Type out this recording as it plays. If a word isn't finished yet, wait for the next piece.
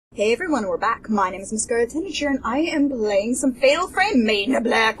Hey everyone, we're back. My name is MissScarletTanager, and I am playing some Fatal Frame Maiden of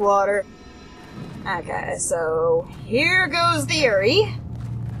Blackwater. Okay, so here goes the Yuri.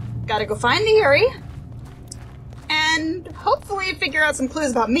 Gotta go find the Yuri. And hopefully figure out some clues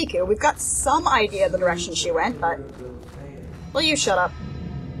about Miku. We've got some idea of the direction she went, but... Will you shut up?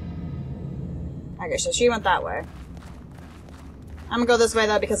 Okay, so she went that way. I'm gonna go this way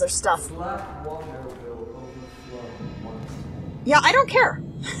though because there's stuff. Yeah, I don't care.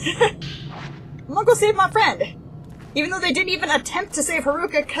 I'm gonna go save my friend. Even though they didn't even attempt to save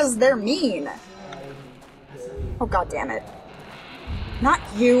Haruka because they're mean. Oh god damn it. Not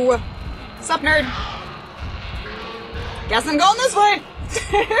you. Sup, nerd? Guess I'm going this way.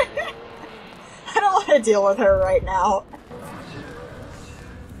 I don't want to deal with her right now.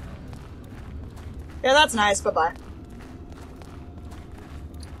 Yeah, that's nice. Bye-bye.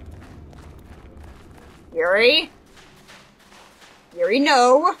 Yuri? Yuri,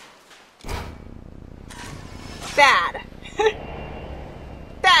 no. Bad.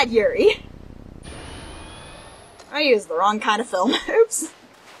 Bad Yuri. I used the wrong kind of film. Oops.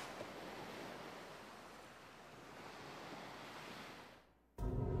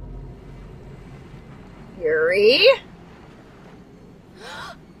 Yuri?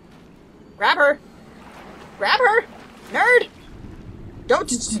 Grab her. Grab her! Nerd! Don't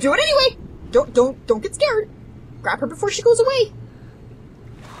do it anyway! Don't get scared. Grab her before she goes away.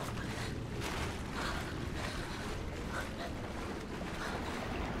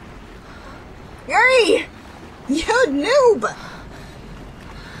 Yuri! You noob!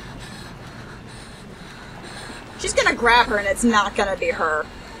 She's gonna grab her and it's not gonna be her.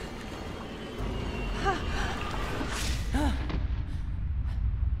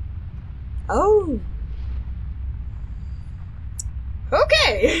 Oh.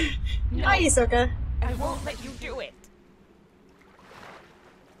 Okay! No. Hi, Hisoka. I won't let you do it.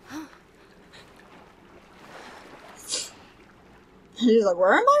 He's like,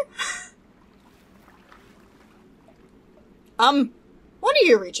 where am I? What are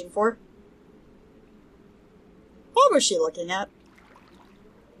you reaching for? What was she looking at?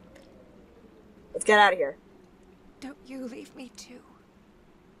 Let's get out of here. Don't you leave me too.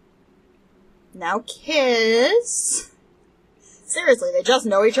 Now kiss. Seriously, they just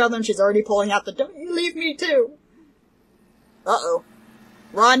know each other and she's already pulling out the "don't you leave me too." Uh-oh.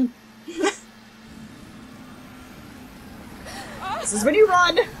 Run. This is when you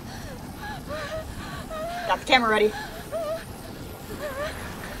run. Got the camera ready.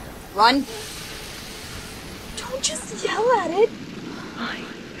 Run. Don't just yell at it. I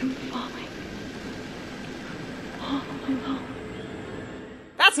am falling. All alone.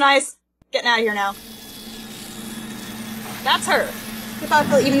 That's nice. Getting out of here now. That's her. If I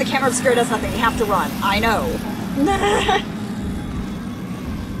feel even the camera obscure does nothing, you have to run. I know.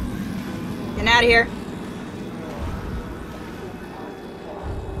 Getting out of here.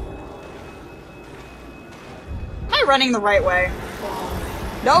 Am I running the right way?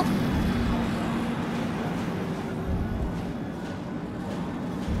 Nope.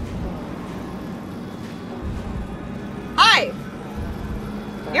 Hi!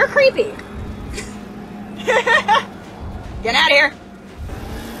 You're creepy. Get out of here.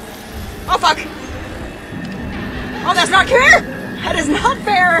 Oh, fuck. Oh, that's not fair. That is not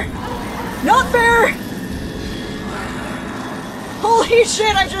fair. Not fair. Holy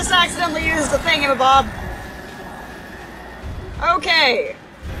shit, I just accidentally used a thingamabob. Okay.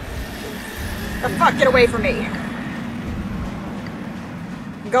 The fuck, get away from me.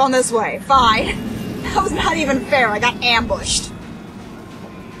 I'm going this way. Fine. That was not even fair. I got ambushed.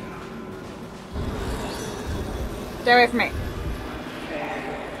 Stay away from me.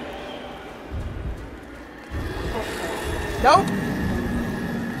 Nope.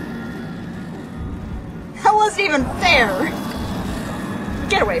 That wasn't even fair.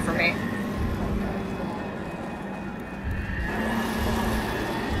 Get away from me.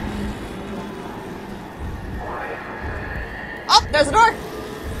 Oh, there's a door.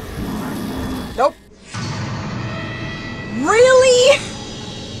 Nope. Really?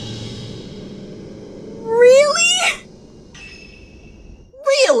 Really?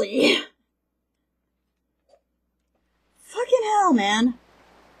 Really? Fucking hell, man.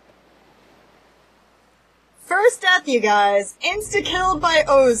 First death, you guys. Insta-killed by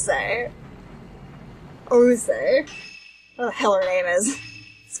Ose. Ose. What the hell her name is.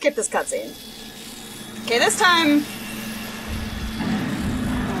 Skip this cutscene. Okay, this time...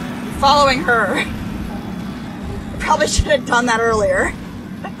 following her. Probably should have done that earlier.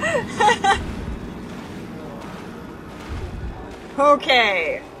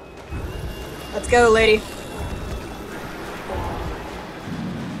 Okay. Let's go, lady.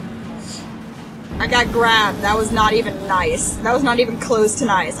 I got grabbed. That was not even nice. That was not even close to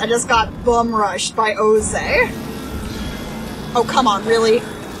nice. I just got bum rushed by Oze. Oh, come on, really?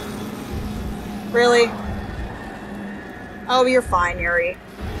 Really? Oh, you're fine, Yuri.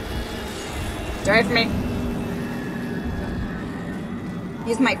 Get away from me.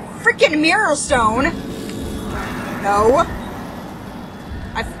 Use my freaking mirror stone! No.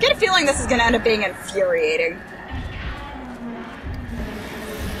 I get a feeling this is gonna end up being infuriating.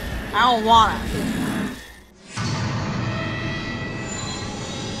 I don't wanna.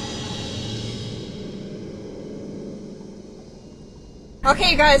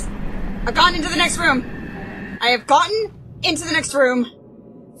 Okay, you guys. I've gotten into the next room. I have gotten into the next room.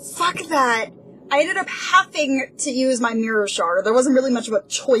 Fuck that. I ended up having to use my mirror shard. There wasn't really much of a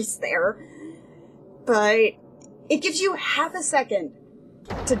choice there. But it gives you half a second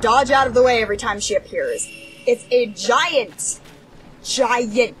to dodge out of the way every time she appears. It's a giant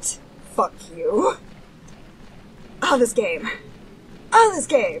fuck you. Oh, this game. Oh, this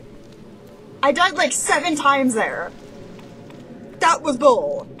game. I died like 7 times there. That was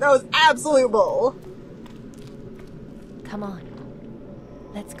bull. That was absolute bull. Come on.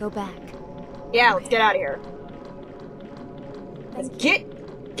 Let's go back. Yeah, let's get out of here. Let's get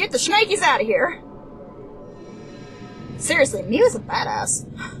the schnikes out of here. Seriously, Mia's a badass.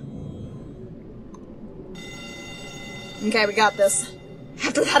 Okay, we got this.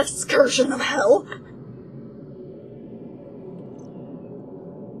 After that excursion of hell.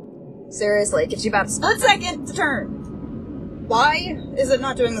 Seriously, it gives you about a split second to turn. Why is it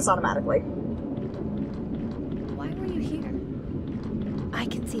not doing this automatically? Why were you here? I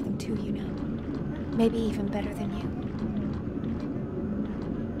can see them too, you know. Maybe even better than you.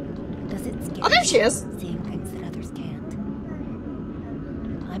 Does it scare you? Oh, there she is! Seeing things that others can't.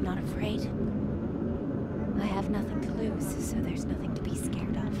 I'm not afraid. I have nothing to lose, so there's nothing to be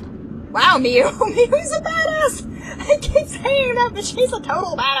scared of. Wow, Miu! Miu's a badass! I keep saying that, but she's a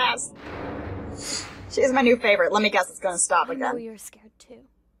total badass! She's my new favorite. Let me guess it's gonna stop again. I know you're scared too.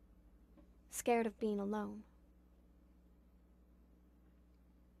 Scared of being alone.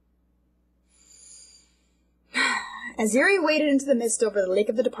 As Yuri waded into the mist over the Lake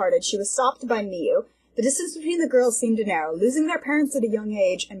of the Departed, she was stopped by Miu. The distance between the girls seemed to narrow. Losing their parents at a young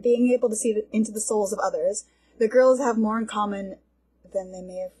age and being able to see into the souls of others, the girls have more in common than they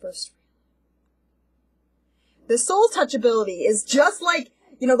may have first realized. The soul touch ability is just like,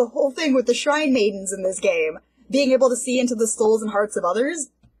 you know, the whole thing with the Shrine Maidens in this game. Being able to see into the souls and hearts of others.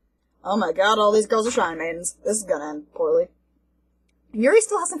 Oh my god, all these girls are Shrine Maidens. This is gonna end poorly. Yuri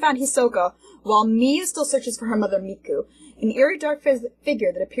still hasn't found Hisoka, while Miu still searches for her mother Miku. An eerie dark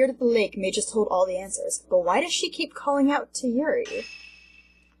figure that appeared at the lake may just hold all the answers. But why does she keep calling out to Yuri?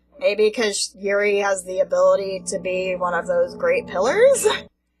 Maybe because Yuri has the ability to be one of those great pillars?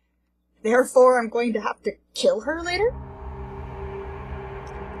 Therefore, I'm going to have to kill her later?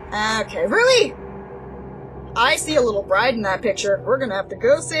 Okay, Rui! I see a little bride in that picture. We're gonna have to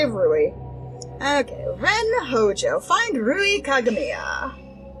go save Rui. Okay, Ren Hojo. Find Rui Kagamiya.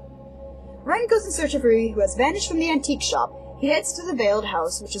 Ren goes in search of Rui, who has vanished from the antique shop. He heads to the Veiled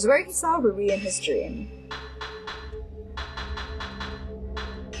House, which is where he saw Rui in his dream.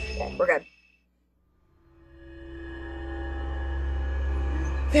 Okay, we're good.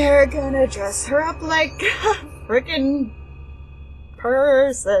 They're gonna dress her up like a frickin'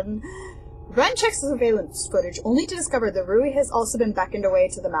 person. Ren checks the surveillance footage, only to discover that Rui has also been beckoned away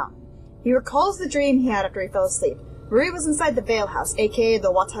to the mountain. He recalls the dream he had after he fell asleep. Rui was inside the Veil House, aka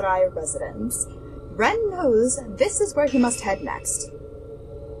the Watarai residence. Ren knows this is where he must head next.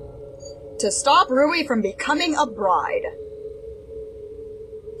 To stop Rui from becoming a bride.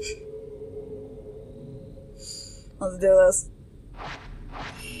 Let's do this.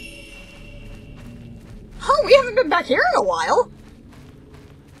 Oh, we haven't been back here in a while!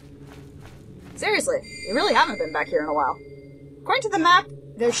 Seriously, we really haven't been back here in a while. According to the map,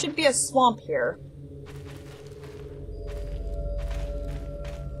 there should be a swamp here.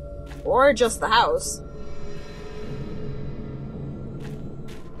 Or just the house.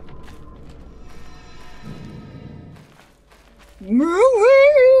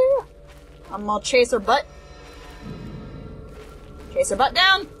 I'm gonna chase her butt. Chase her butt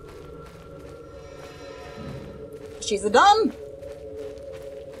down. She's a dumb.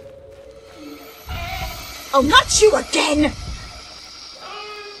 Oh, not you again!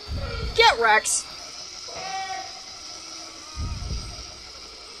 Get Rex.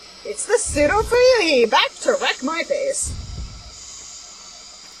 It's the pseudo Fuyui, back to wreck my face.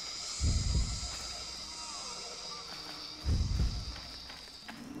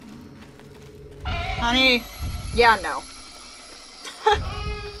 Honey, yeah, no.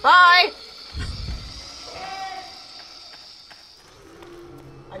 Bye!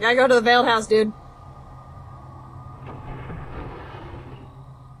 Gotta go to the Veiled House, dude.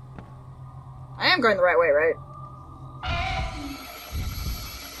 I am going the right way, right?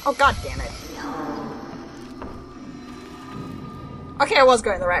 Oh, god damn it. Okay, I was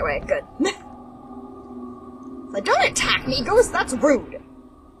going the right way. Good. Like, don't attack me, Ghost! That's rude!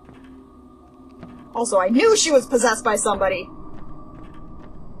 Also, I knew she was possessed by somebody!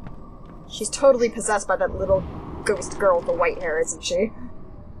 She's totally possessed by that little ghost girl with the white hair, isn't she?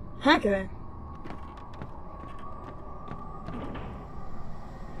 Okay.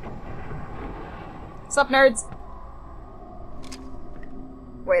 Sup, nerds?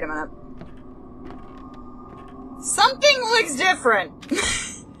 Wait a minute. Something looks different!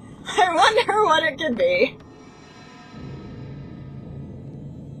 I wonder what it could be.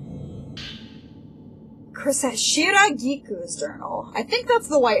 Shiragiku's journal. I think that's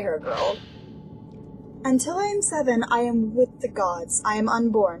the white-hair girl. Until I am 7, I am with the gods. I am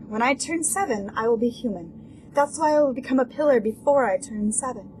unborn. When I turn 7, I will be human. That's why I will become a pillar before I turn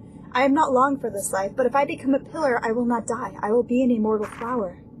 7. I am not long for this life, but if I become a pillar, I will not die. I will be an immortal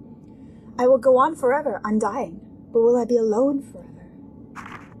flower. I will go on forever, undying. But will I be alone forever?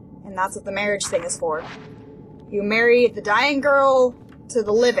 And that's what the marriage thing is for. You marry the dying girl to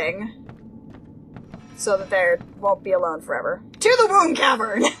the living, so that they won't be alone forever. To the womb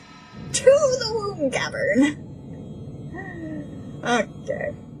cavern! To the womb cavern!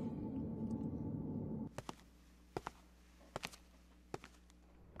 Okay.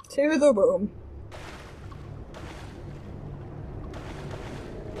 To the womb.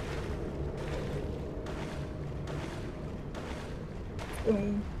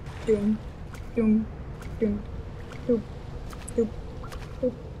 Doom, doom, doom, doom, doom, doom,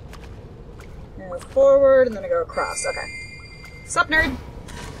 doom. And go forward, and then I go across. Okay. Sup, nerd?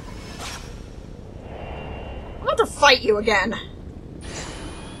 I'm about to fight you again.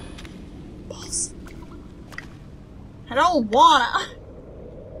 Balls. I don't wanna.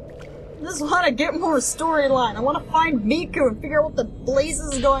 I just wanna get more storyline. I wanna find Miku and figure out what the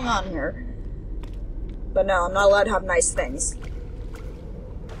blazes is going on here. But no, I'm not allowed to have nice things.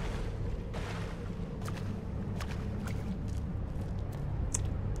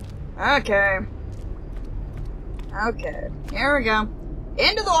 Okay. Okay. Here we go.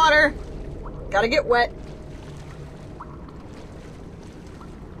 Into the water! Gotta get wet.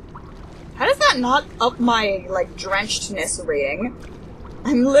 How does that not up my, like, drenchedness rating?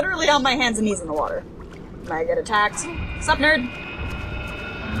 I'm literally on my hands and knees in the water. Might get attacked. Sup, nerd?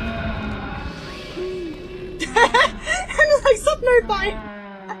 I'm like, sup, nerd, bye!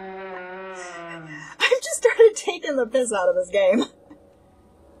 I've just started taking the piss out of this game.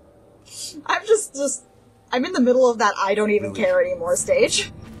 I'm I'm in the middle of that I don't even care anymore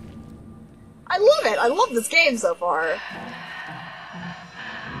stage. I love it! I love this game so far.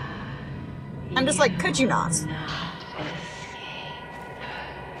 I'm just like, could you not?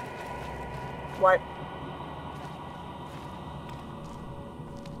 What?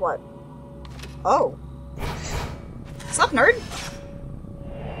 What? Oh. Sup, nerd?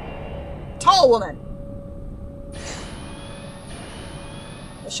 Tall woman!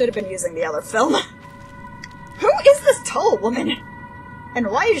 I should have been using the other film. Who is this tall woman?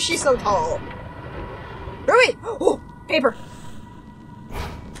 And why is she so tall? Rui! Oh! Paper!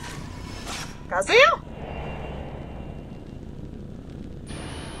 Kazuya?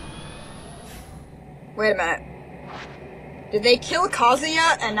 Wait a minute. Did they kill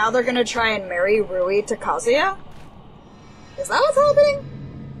Kazuya and now they're gonna try and marry Rui to Kazuya? Is that what's happening?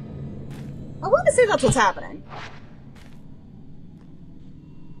 I want to say that's what's happening.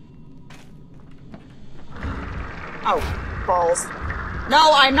 Oh, balls.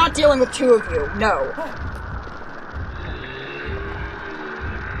 No, I'm not dealing with two of you. No.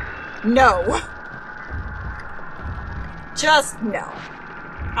 No. Just no.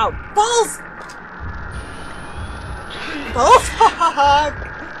 Oh, balls! Oh, fuck!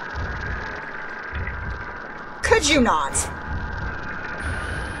 Could you not?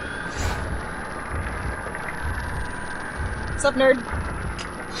 What's up, nerd?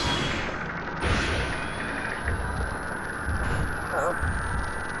 Uh-oh.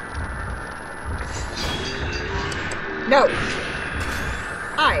 No!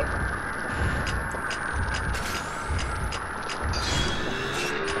 Hi.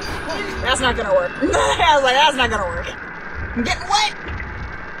 That's not gonna work. I was like, that's not gonna work. I'm getting wet!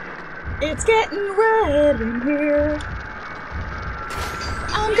 It's getting wet in here.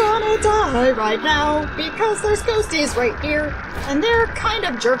 I'm gonna die right now because there's ghosties right here, and they're kind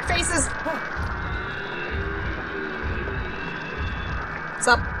of jerk faces. What's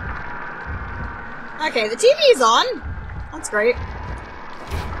up? Okay, the TV's on. That's great.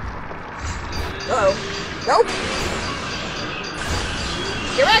 Uh-oh. Nope!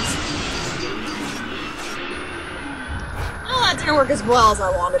 T-Rex! Well, that didn't work as well as I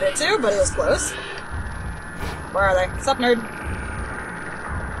wanted it to, but it was close. Where are they? What's up, nerd?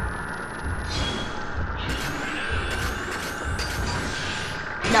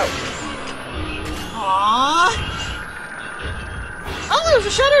 No. Aww. Oh, there was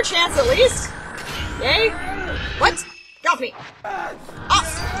a shutter chance at least. Yay. What? Get off me. Off.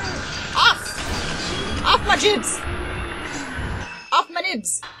 Off. Off my jibs. Off my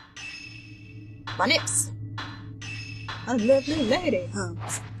nibs. My nips. A lovely lady. Oh,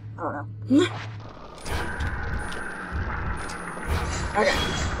 I don't know. Okay.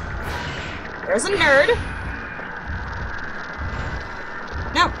 There's a nerd.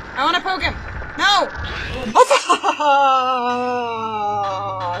 No, I want to poke him. No! Oh,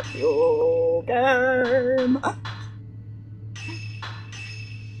 fuck you, game.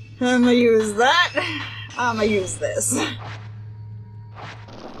 I'm gonna use that. I'm gonna use this.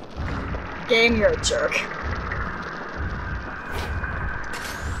 Game, you're a jerk.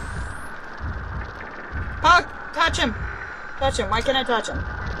 Poke! Touch him! Touch him. Why can't I touch him?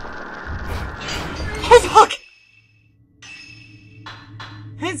 Oh, fuck!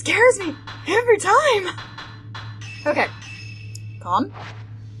 It scares me every time! Okay. Calm.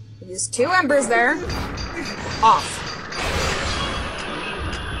 Use 2 embers there. Off.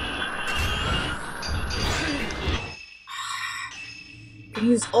 I can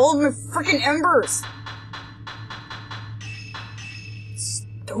use all of my freaking embers!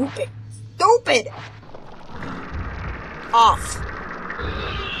 Stupid. Stupid! Off.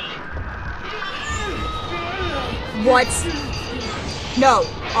 What? No.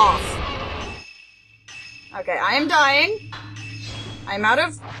 Off. Okay, I am dying. I'm out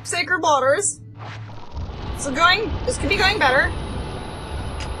of sacred waters. This could be going better.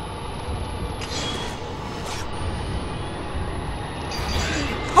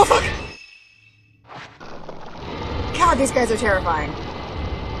 Oh fuck! God, these guys are terrifying.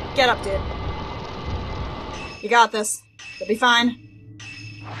 Get up, dude. You got this. You'll be fine.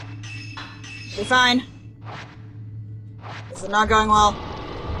 You'll be fine. This is not going well.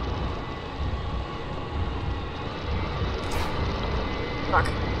 Fuck.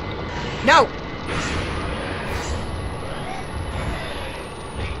 No!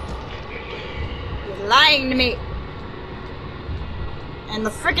 He's lying to me. And the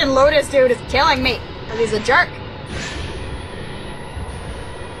frickin' Lotus dude is killing me. Because he's a jerk.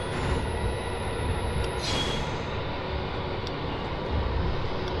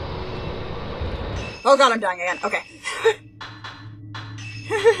 Oh god, I'm dying again. Okay.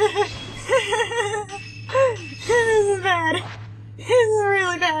 This is bad. This is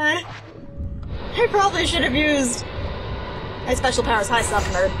really bad. I probably should have used my special powers. High stuff,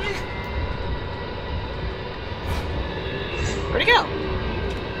 nerd. Where'd he go?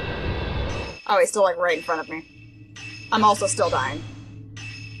 Oh, he's still like right in front of me. I'm also still dying.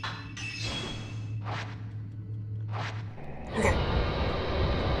 Okay.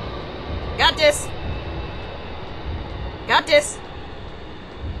 Got this. Got this.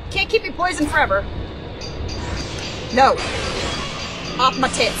 Can't keep me poisoned forever. No. Off my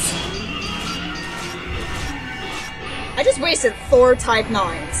tits. I just wasted 4 type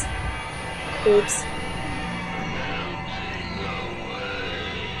 9s. Oops.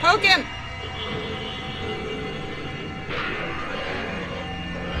 Poke him!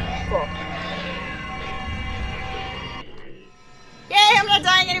 Cool. Yay, I'm not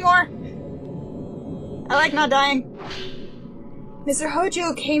dying anymore! I like not dying. Mr.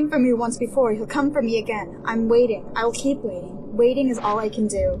 Hojo came for me once before. He'll come for me again. I'm waiting. I will keep waiting. Waiting is all I can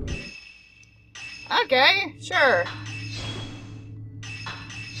do. Okay, sure.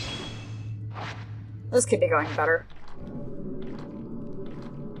 This could be going better.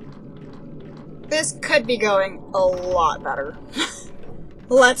 This could be going a lot better.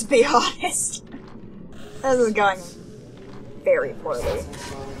 Let's be honest. This is going very poorly.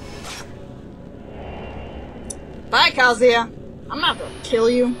 Bye, Kazuya. I'm gonna have to kill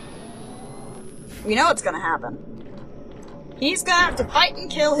you. We know what's gonna happen. He's gonna have to fight and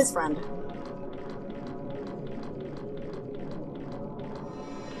kill his friend.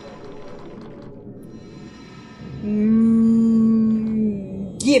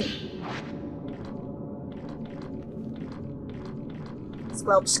 Give.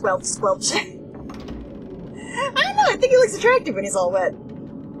 Squelch, squelch, squelch. I don't know, I think he looks attractive when he's all wet.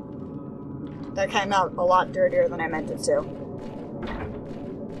 That came out a lot dirtier than I meant it to.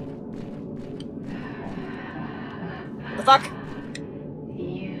 The fuck?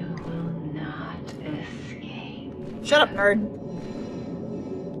 You will not escape. Shut up, nerd.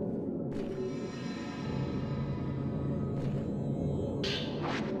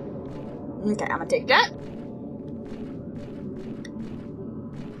 Okay, I'm gonna take that.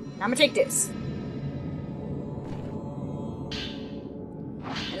 I'm gonna take this.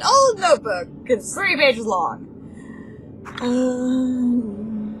 An old notebook. It's 3 pages long.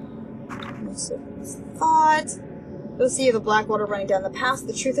 Thought. You'll see the black water running down the path.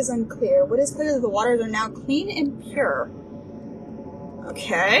 The truth is unclear. What is clear is the waters are now clean and pure.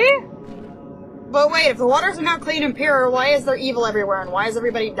 Okay. But wait, if the waters are now clean and pure, why is there evil everywhere and why is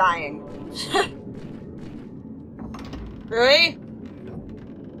everybody dying? Really?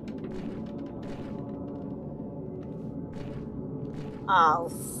 Oh,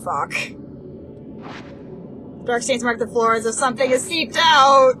 fuck. Dark stains mark the floor as if something has seeped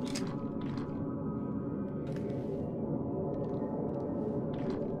out!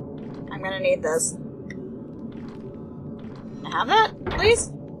 I'm gonna need this. Can I have that,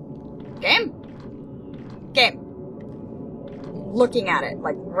 please? Game? Game. Looking at it,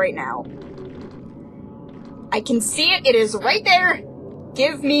 like, right now. I can see it, it is right there!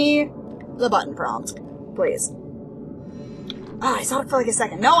 Give me the button prompt, please. Ah, I saw it for like a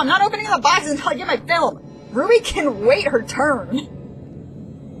second. No, I'm not opening the box until I get my film! Ruby can wait her turn!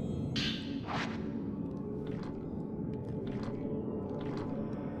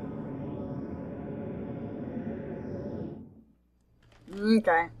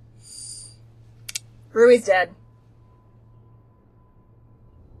 Okay. Rui's dead.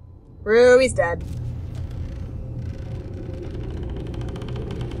 Rui's dead.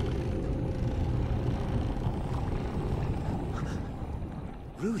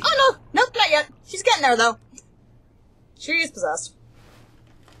 Rui. Oh no! Nope, not yet. She's getting there though. She is possessed.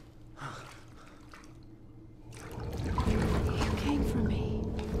 You came for me.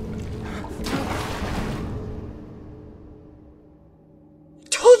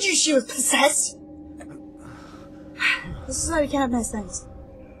 Told you she was possessed! This is why we can't have nice things.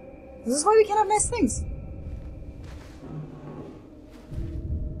 This is why we can't have nice things.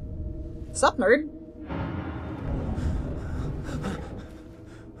 Sup, nerd?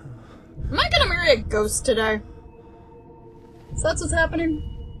 Am I gonna marry a ghost today? So that's what's happening?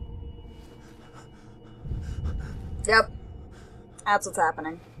 Yep. That's what's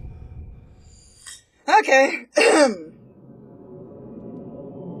happening. Okay.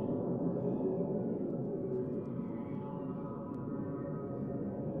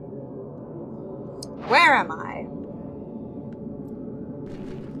 Where am I?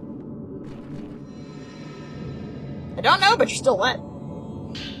 I don't know, but you're still wet.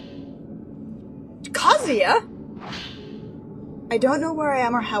 Kazuya? I don't know where I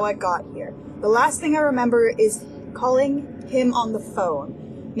am or how I got here. The last thing I remember is calling him on the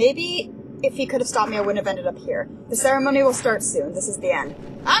phone. Maybe if he could have stopped me, I wouldn't have ended up here. The ceremony will start soon. This is the end.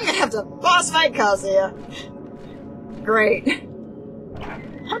 I'm gonna have to boss fight Kazuya. Great.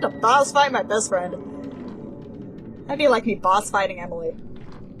 I have to boss fight my best friend. That'd be like me boss fighting Emily.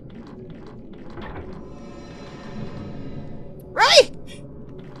 Right!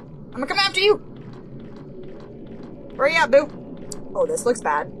 I'm gonna come after you! Where you at, boo? Oh, this looks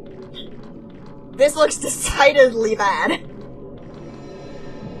bad. This looks decidedly bad.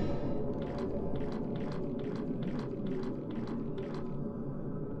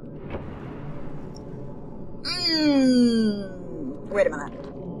 Wait a minute.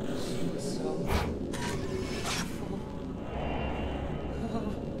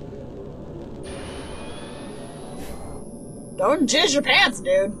 Don't jizz your pants,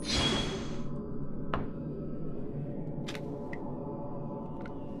 dude.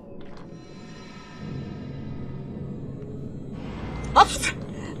 Oh,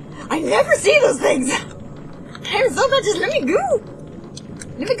 I never see those things. I'm so bad. Just let me go.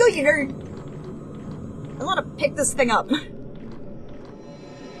 Let me go, you nerd. I want to pick this thing up.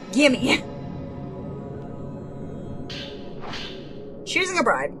 Gimme. Choosing a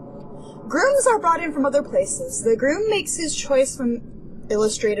bride. Grooms are brought in from other places. The groom makes his choice from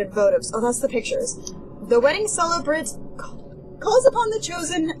illustrated votives. Oh, that's the pictures. The wedding celebrant calls upon the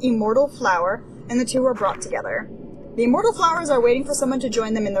chosen immortal flower, and the two are brought together. The immortal flowers are waiting for someone to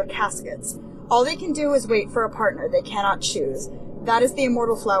join them in their caskets. All they can do is wait for a partner they cannot choose. That is the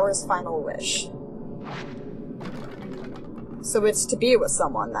immortal flower's final wish. So it's to be with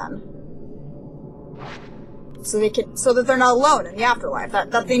someone, then. So that they're not alone in the afterlife.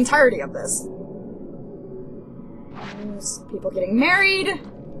 That's the entirety of this. There's people getting married.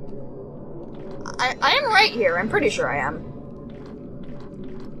 I am right here. I'm pretty sure I am.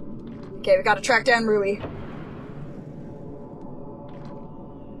 Okay, we gotta track down Rui.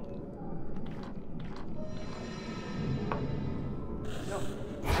 No,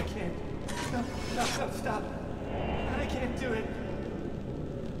 I can't. No, stop. I can't do it.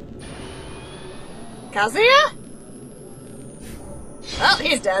 Kazuya? Well,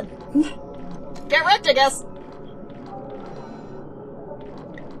 he's dead. Get wrecked, I guess.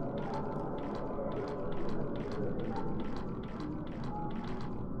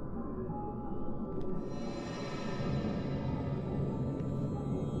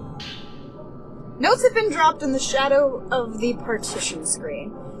 Notes have been dropped in the shadow of the partition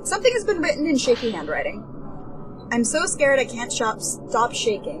screen. Something has been written in shaky handwriting. I'm so scared I can't stop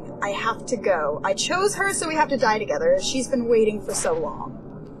shaking. I have to go. I chose her, so we have to die together. She's been waiting for so long.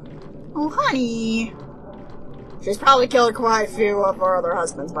 Oh, honey. She's probably killed quite a few of our other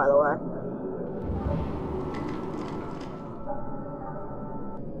husbands, by the way.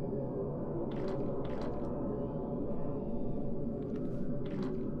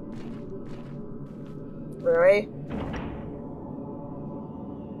 Really?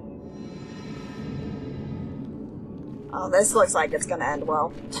 Oh, this looks like it's gonna end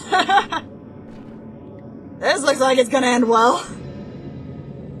well. This looks like it's gonna end well.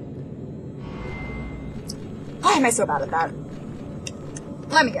 Why am I so bad at that?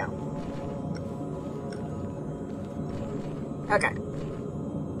 Let me go. Okay.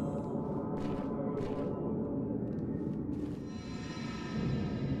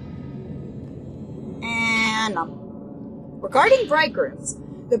 And regarding bridegrooms,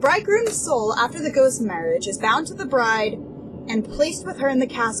 the bridegroom's soul after the ghost marriage is bound to the bride and placed with her in the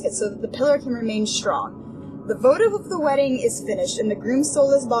casket so that the pillar can remain strong. The votive of the wedding is finished and the groom's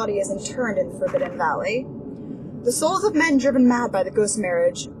soulless body is interned in Forbidden Valley. The souls of men driven mad by the ghost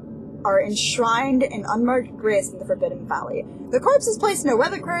marriage are enshrined in unmarked grace in the Forbidden Valley. The corpse is placed in a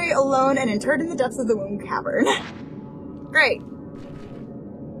reliquary alone and interred in the depths of the womb cavern. Great.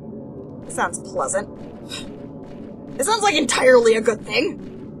 This sounds pleasant. It sounds like entirely a good thing.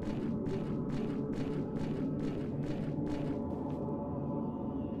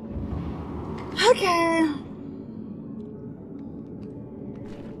 Okay.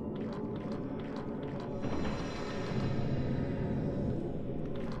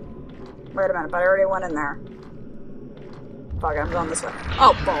 Wait a minute, but I already went in there. Fuck, I'm going this way.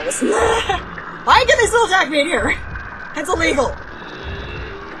 Oh, balls. Why can they still attack me in here? It's illegal.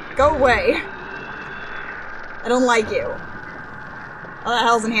 Go away. I don't like you. What the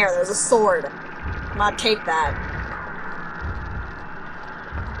hell's in here? There's a sword. I'm gonna take that.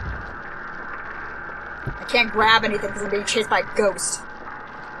 I can't grab anything because I'm being chased by a ghost.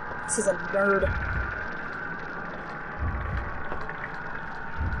 This is a nerd.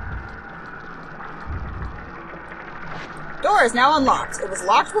 Door is now unlocked. It was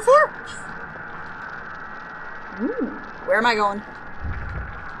locked before? Ooh. Where am I going?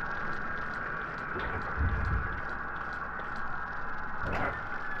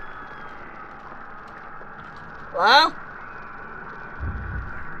 Hello?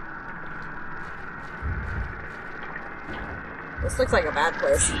 This looks like a bad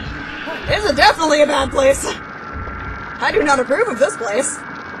place. This is definitely a bad place. I do not approve of this place.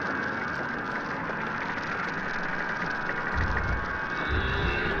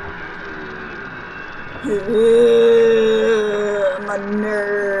 I'm a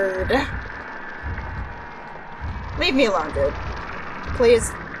nerd. Leave me alone, dude.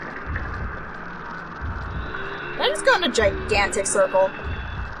 Please. Did I just go in a gigantic circle?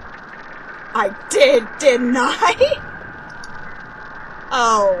 I did, didn't I?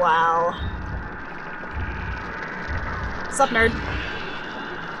 Oh, wow. What's up, nerd?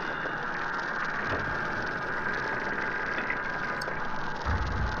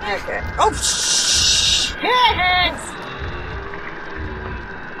 Okay. Oh, shit!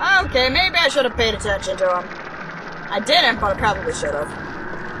 Okay, maybe I should have paid attention to him. I didn't, but I probably should have.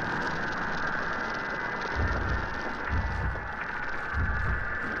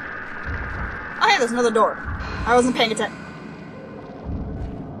 Oh, hey, there's another door. I wasn't paying attention.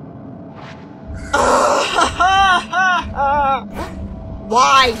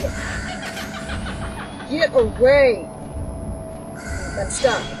 Why? Get away! I'm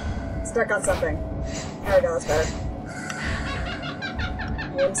stuck. Stuck on something. There we go, that's better.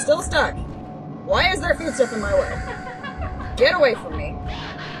 I'm still stuck. Why is there food stuff in my way? Get away from me.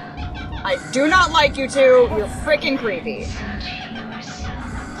 I do not like you two. You're freaking creepy.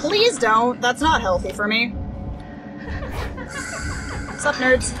 Please don't. That's not healthy for me. What's up,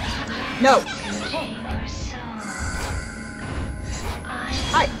 nerds? No.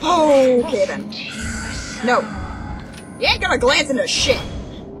 Hi. Okay, then. No. You ain't gonna glance into shit.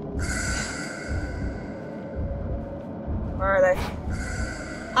 Where are they?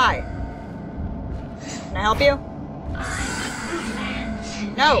 Hi. Can I help you?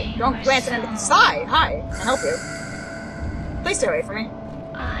 No, don't glance into the side. Hi. Can I help you? Please stay away from me.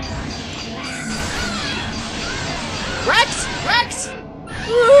 Rex! Rex!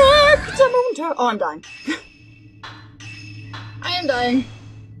 Oh, I'm dying. I am dying.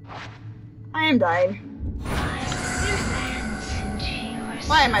 I am dying.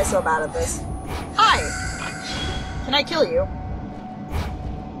 Why am I so bad at this? Hi! Can I kill you?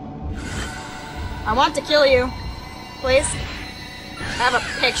 I want to kill you. Please? I have a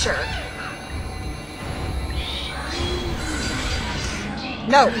picture.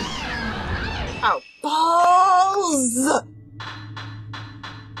 No! Oh, balls!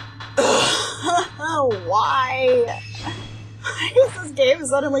 Why? Why is this game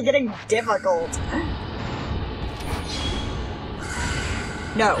suddenly getting difficult?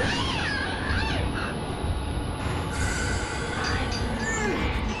 No.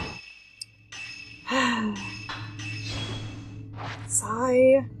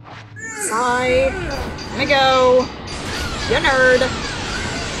 Sigh. Sigh. Let me go. You nerd.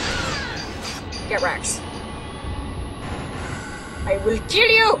 Get Rex. I will kill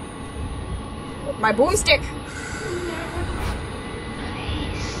you! With my boomstick.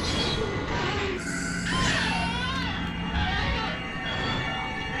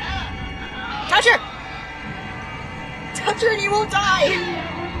 Touch her! Touch her and you won't die!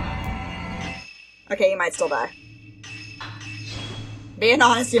 Okay, you might still die. Being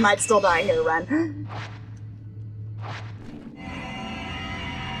honest, you might still die here, Ren.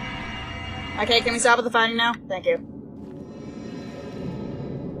 Okay, can we stop with the fighting now? Thank you.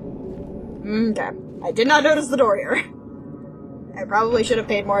 Okay. I did not notice the door here. I probably should have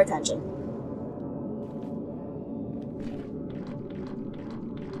paid more attention.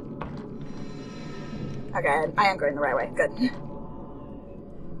 Okay, I am going the right way. Good.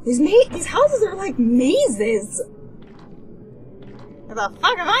 These houses are like mazes! Where the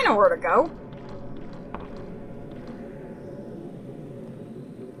fuck if I know where to go?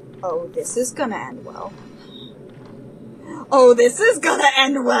 Oh, this is gonna end well. Oh, this is gonna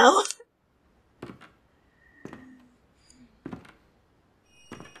end well!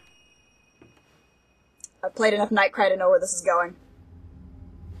 I've played enough Nightcry to know where this is going.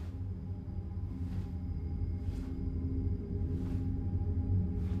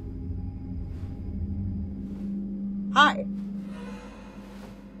 Hi.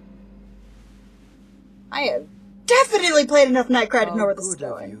 I have definitely played enough Nightcry to know where this is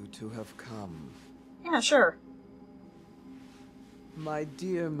going. How good of you to have come. Yeah, sure. My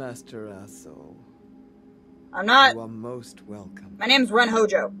dear Master Asso. I'm not... You are most welcome. My name's Ren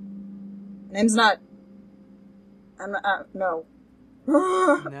Hojo. My name's not... I'm not... no.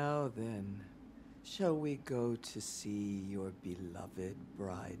 Now then, shall we go to see your beloved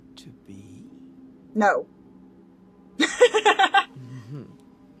bride-to-be? No.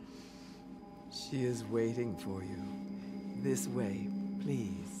 She is waiting for you. This way,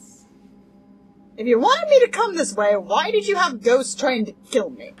 please. If you wanted me to come this way, why did you have ghosts trying to kill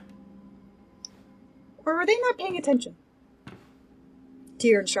me? Or were they not paying attention to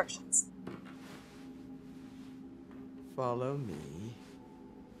your instructions? Follow me.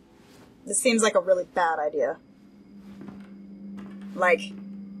 This seems like a really bad idea. Like,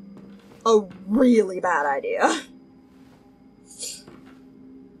 a really bad idea.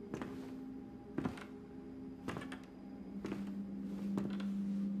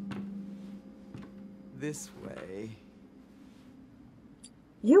 This way.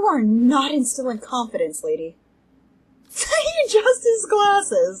 You are not instilling confidence, lady. He adjusts his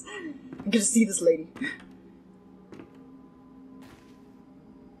glasses. I'm gonna see this lady.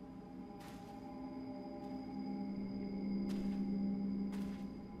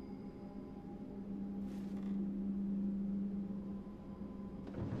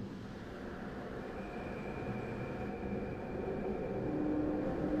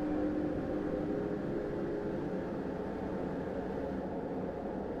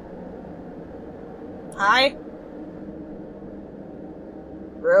 Hi?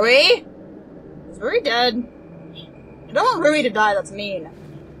 Rui? Is Rui dead? I don't want Rui to die, that's mean.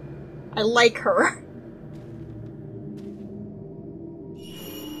 I like her.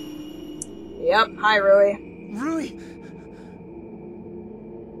 Yep, hi Rui. Rui!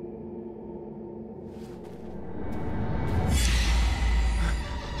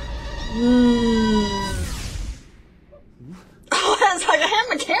 Oh, it's like I have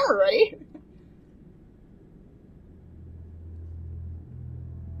my camera ready.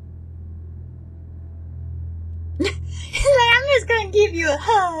 I'm just gonna give you a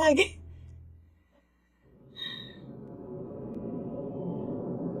hug.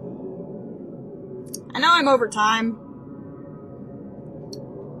 I know I'm over time.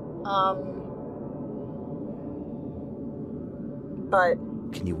 But...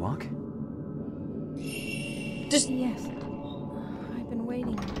 Can you walk? Just... Yes. I've been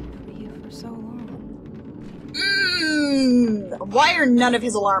waiting for you for so long. Why are none of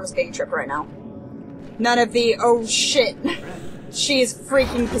his alarms being tripped right now? None of the, oh shit, she's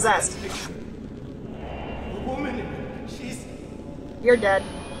freaking possessed. The woman, she's... You're dead.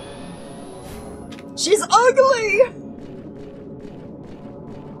 She's ugly!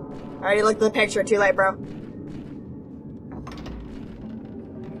 I already looked at the picture, too late, bro.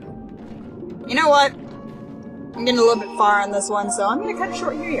 You know what? I'm getting a little bit far on this one, so I'm gonna cut it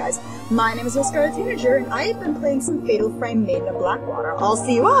short here, you guys. My name is MissScarletTanager, and I have been playing some Fatal Frame Maiden of Blackwater. I'll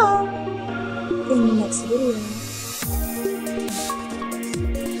see you all in the next video.